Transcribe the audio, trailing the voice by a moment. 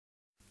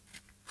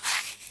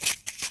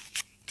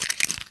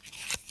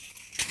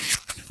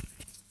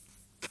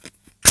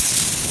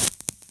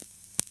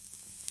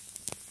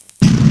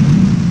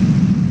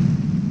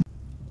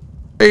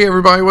Hey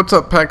everybody, what's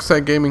up?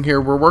 Paxtag Gaming here.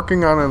 We're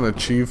working on an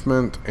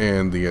achievement,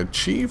 and the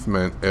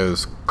achievement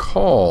is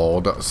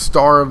called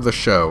Star of the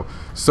Show.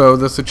 So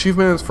this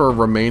achievement is for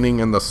remaining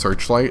in the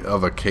searchlight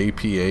of a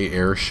KPA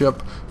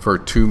airship for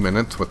 2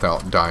 minutes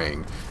without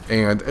dying.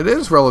 And it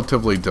is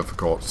relatively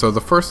difficult. So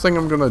the first thing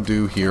I'm going to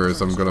do here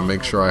is I'm going to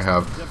make sure I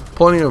have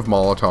plenty of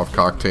Molotov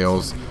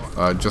cocktails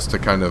just to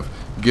kind of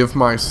give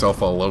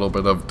myself a little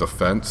bit of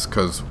defense,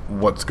 because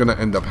what's going to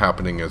end up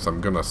happening is I'm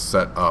going to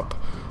set up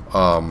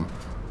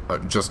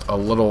just a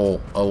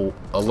little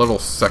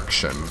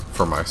section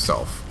for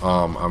myself.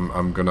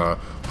 I'm gonna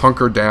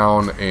hunker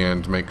down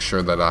and make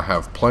sure that I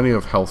have plenty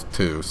of health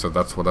too, so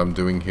that's what I'm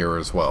doing here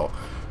as well.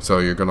 So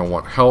you're gonna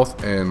want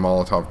health and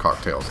Molotov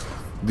cocktails.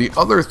 The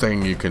other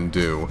thing you can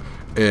do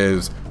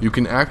is you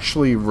can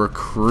actually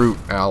recruit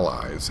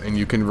allies, and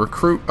you can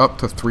recruit up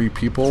to 3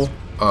 people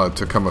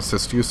to come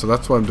assist you. So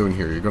that's what I'm doing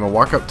here. You're gonna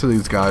walk up to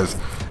these guys,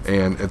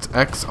 and it's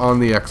X on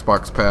the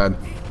Xbox pad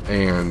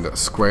and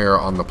square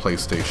on the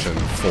PlayStation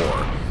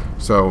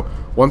 4. So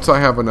once I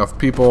have enough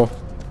people,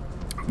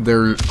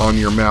 they're on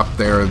your map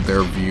there,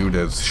 they're viewed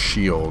as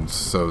shields,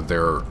 so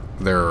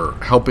they're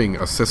helping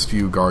assist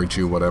you, guard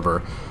you,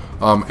 whatever.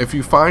 If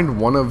you find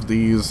one of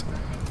these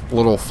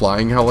little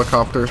flying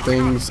helicopter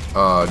things,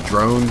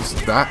 drones,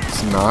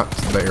 that's not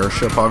the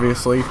airship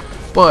obviously,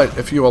 but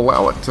if you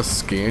allow it to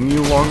scan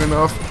you long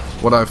enough,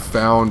 what I've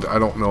found, I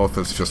don't know if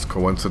it's just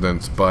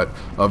coincidence, but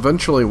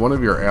eventually one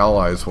of your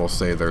allies will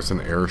say there's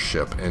an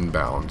airship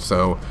inbound.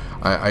 So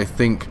I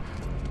think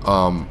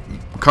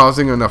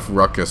causing enough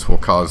ruckus will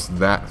cause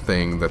that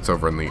thing that's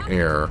over in the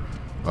air.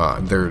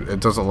 It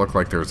doesn't look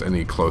like there's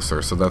any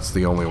closer, so that's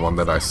the only one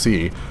that I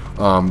see.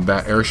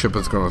 That airship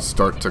is going to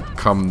start to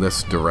come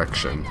this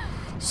direction.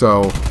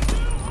 So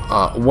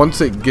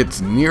once it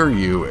gets near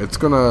you, it's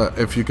going to,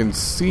 if you can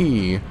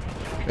see,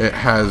 it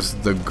has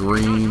the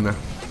green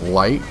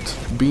light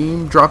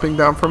beam dropping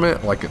down from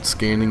it, like it's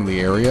scanning the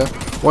area.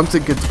 Once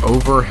it gets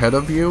overhead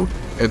of you,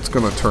 it's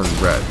gonna turn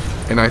red.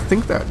 And I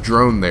think that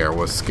drone there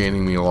was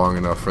scanning me long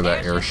enough for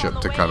that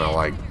airship to kind of,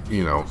 like,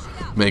 you know,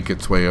 make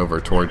its way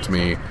over towards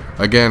me.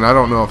 Again, I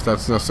don't know if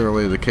that's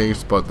necessarily the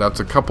case, but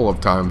that's a couple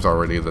of times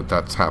already that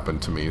that's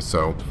happened to me,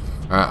 so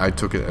I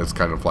took it as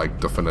kind of like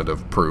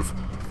definitive proof.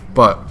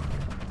 But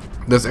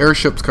this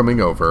airship's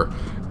coming over,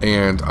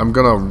 and I'm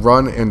gonna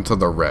run into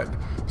the red.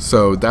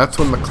 So that's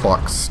when the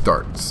clock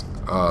starts.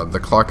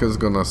 The clock is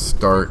going to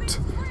start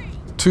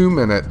 2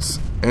 minutes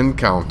and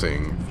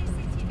counting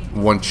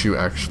once you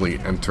actually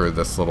enter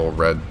this little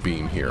red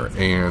beam here.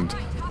 And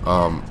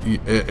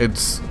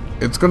it's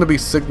going to be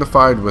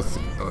signified with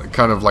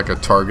kind of like a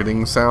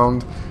targeting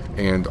sound,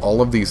 and all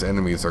of these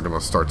enemies are going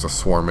to start to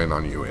swarm in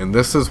on you. And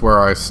this is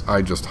where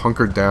I just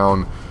hunkered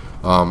down.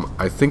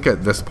 I think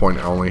at this point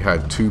I only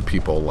had 2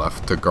 people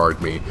left to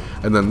guard me,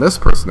 and then this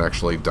person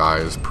actually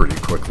dies pretty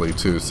quickly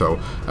too, so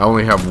I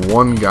only have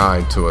 1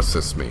 guy to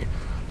assist me.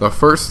 The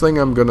first thing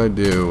I'm gonna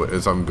do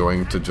is I'm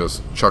going to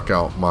just chuck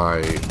out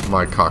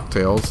my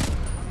cocktails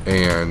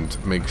and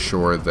make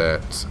sure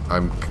that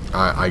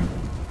I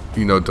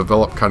you know,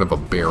 develop kind of a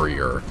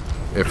barrier,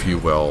 if you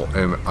will,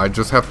 and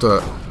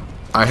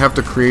I have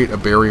to create a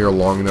barrier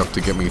long enough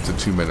to get me to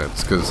 2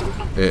 minutes, because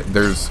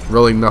there's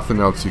really nothing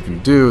else you can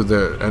do.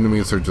 The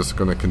enemies are just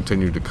going to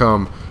continue to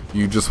come.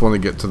 You just want to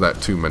get to that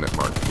 2-minute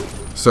mark.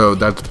 So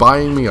that's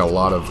buying me a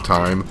lot of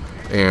time,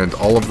 and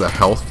all of the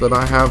health that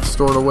I have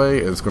stored away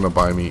is going to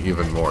buy me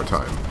even more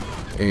time.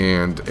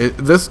 And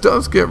this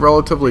does get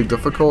relatively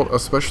difficult,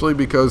 especially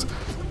because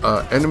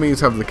enemies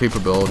have the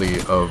capability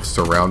of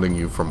surrounding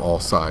you from all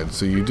sides.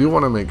 So you do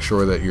want to make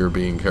sure that you're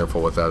being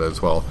careful with that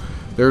as well.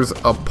 There's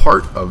a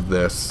part of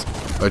this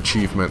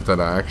achievement that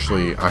I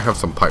have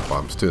some pipe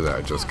bombs too that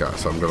I just got,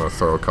 so I'm going to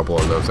throw a couple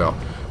of those out.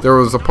 There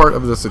was a part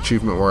of this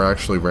achievement where I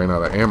actually ran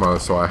out of ammo,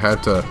 so I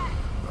had to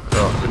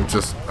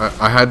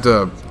I had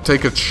to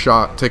take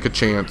a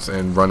chance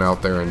and run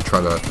out there and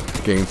try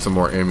to gain some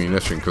more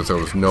ammunition, because there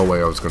was no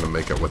way I was going to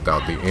make it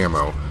without the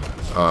ammo.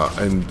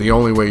 And the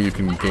only way you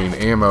can gain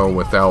ammo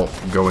without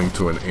going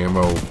to an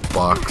ammo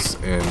box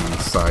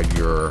inside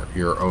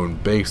your own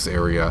base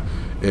area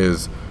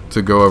is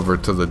to go over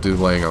to the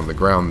dude laying on the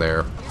ground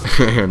there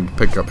and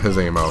pick up his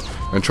ammo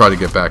and try to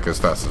get back as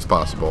fast as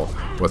possible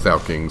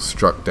without getting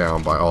struck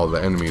down by all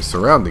the enemies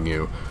surrounding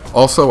you.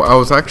 Also, I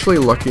was actually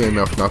lucky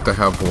enough not to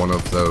have one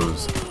of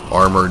those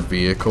armored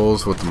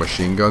vehicles with the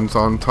machine guns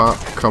on top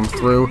come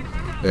through.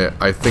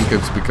 I think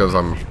it's because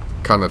I'm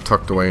kind of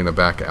tucked away in a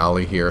back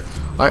alley here.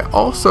 I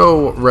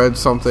also read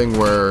something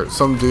where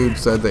some dude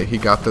said that he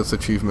got this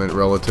achievement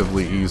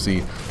relatively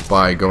easy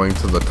by going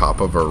to the top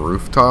of a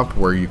rooftop,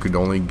 where you could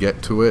only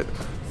get to it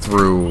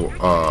through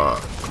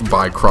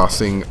by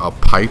crossing a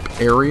pipe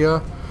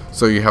area.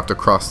 So you have to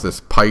cross this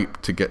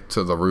pipe to get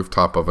to the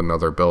rooftop of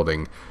another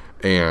building,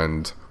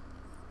 and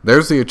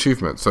there's the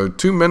achievement. So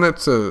 2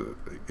 minutes, you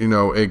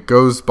know, it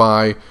goes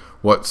by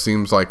what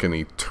seems like an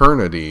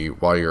eternity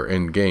while you're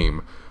in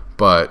game,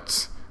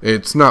 but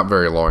it's not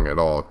very long at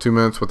all. 2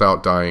 minutes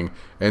without dying.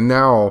 And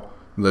now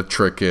the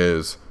trick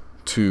is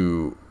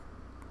to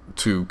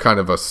to kind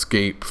of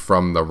escape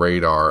from the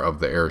radar of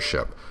the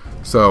airship.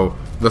 So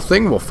the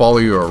thing will follow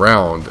you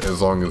around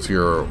as long as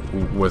you're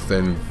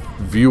within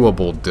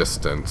viewable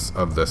distance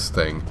of this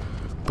thing,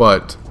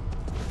 but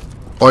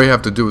all you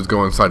have to do is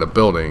go inside a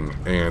building,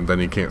 and then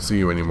he can't see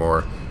you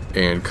anymore,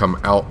 and come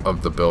out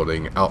of the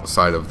building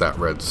outside of that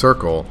red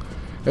circle,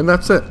 and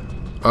that's it.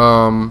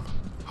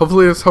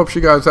 Hopefully this helps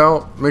you guys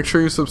out. Make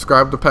sure you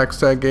subscribe to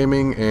Paxtag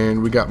Gaming,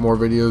 and we got more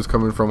videos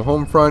coming from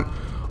Homefront.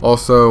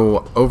 Also,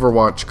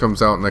 Overwatch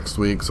comes out next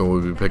week, so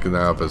we'll be picking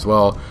that up as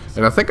well.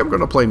 And I think I'm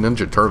going to play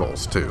Ninja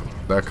Turtles too.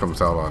 That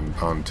comes out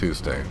on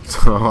Tuesday.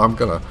 So I'm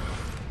gonna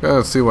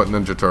see what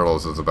Ninja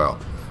Turtles is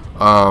about.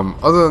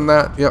 Other than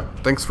that, yep,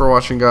 thanks for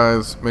watching,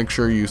 guys. Make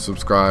sure you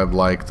subscribe,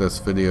 like this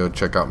video,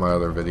 check out my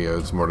other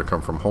videos. More to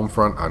come from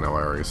Homefront. I know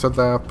I already said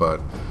that, but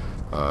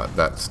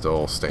that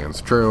still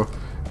stands true.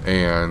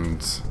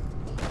 And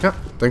yeah,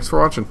 thanks for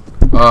watching.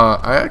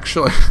 I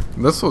actually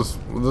this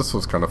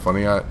was kind of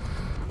funny.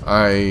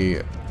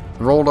 I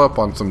rolled up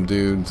on some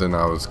dudes and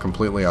I was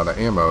completely out of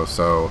ammo,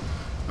 so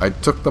I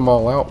took them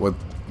all out with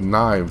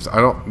knives.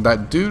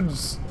 That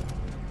dude's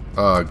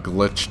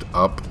glitched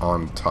up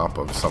on top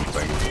of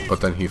something,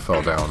 but then he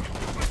fell down.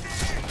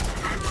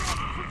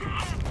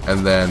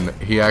 And then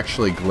he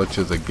actually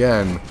glitches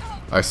again.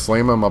 I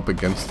slam him up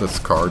against this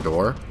car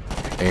door,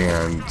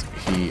 and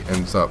he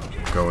ends up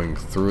going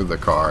through the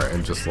car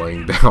and just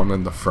laying down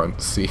in the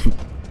front seat.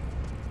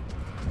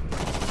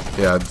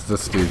 Yeah, it's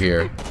this dude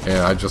here, and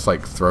I just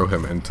like throw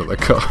him into the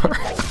car.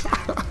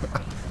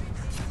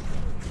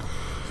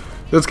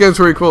 This game's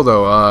pretty cool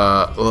though.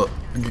 Well,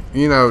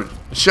 you know,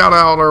 shout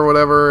out or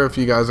whatever if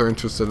you guys are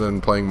interested in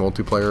playing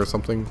multiplayer or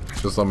something.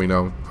 Just let me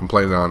know. I'm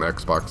playing it on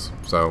Xbox.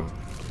 So,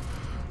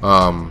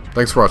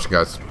 thanks for watching,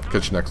 guys.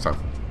 Catch you next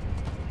time.